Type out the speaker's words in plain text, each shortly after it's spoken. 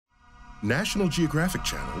National Geographic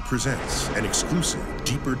Channel presents an exclusive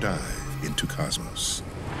deeper dive into Cosmos.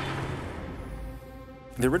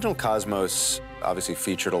 The original Cosmos obviously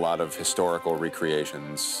featured a lot of historical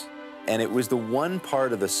recreations, and it was the one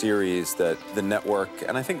part of the series that the network,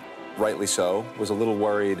 and I think rightly so, was a little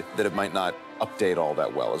worried that it might not update all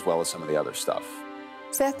that well as some of the other stuff.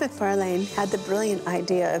 Seth MacFarlane had the brilliant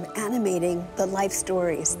idea of animating the life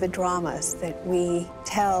stories, the dramas that we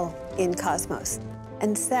tell in Cosmos.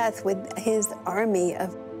 And Seth, with his army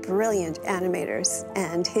of brilliant animators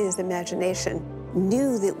and his imagination,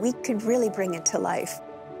 knew that we could really bring it to life.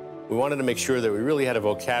 We wanted to make sure that we really had a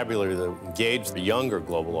vocabulary that engaged the younger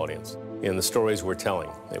global audience in the stories we're telling.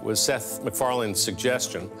 It was Seth MacFarlane's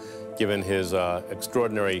suggestion, given his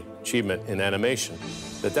extraordinary achievement in animation,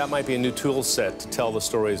 that that might be a new tool set to tell the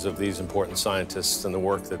stories of these important scientists and the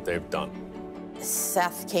work that they've done.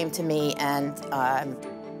 Seth came to me and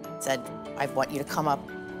said, I want you to come up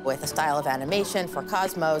with a style of animation for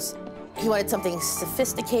Cosmos. He wanted something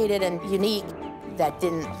sophisticated and unique that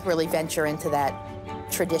didn't really venture into that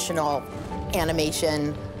traditional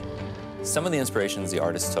animation. Some of the inspirations the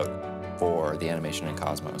artists took for the animation in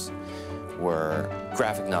Cosmos were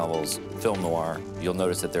graphic novels, film noir. You'll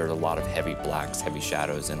notice that there are a lot of heavy blacks, heavy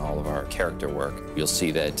shadows in all of our character work. You'll see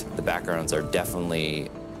that the backgrounds are definitely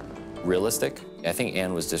realistic. I think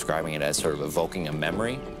Anne was describing it as sort of evoking a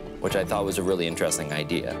memory, which I thought was a really interesting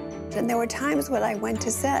idea. And there were times when I went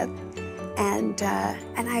to Seth and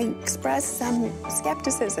I expressed some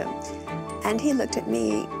skepticism. And he looked at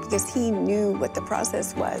me because he knew what the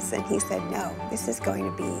process was, and he said, no, this is going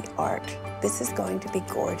to be art. This is going to be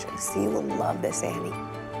gorgeous. You will love this, Annie.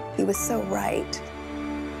 He was so right.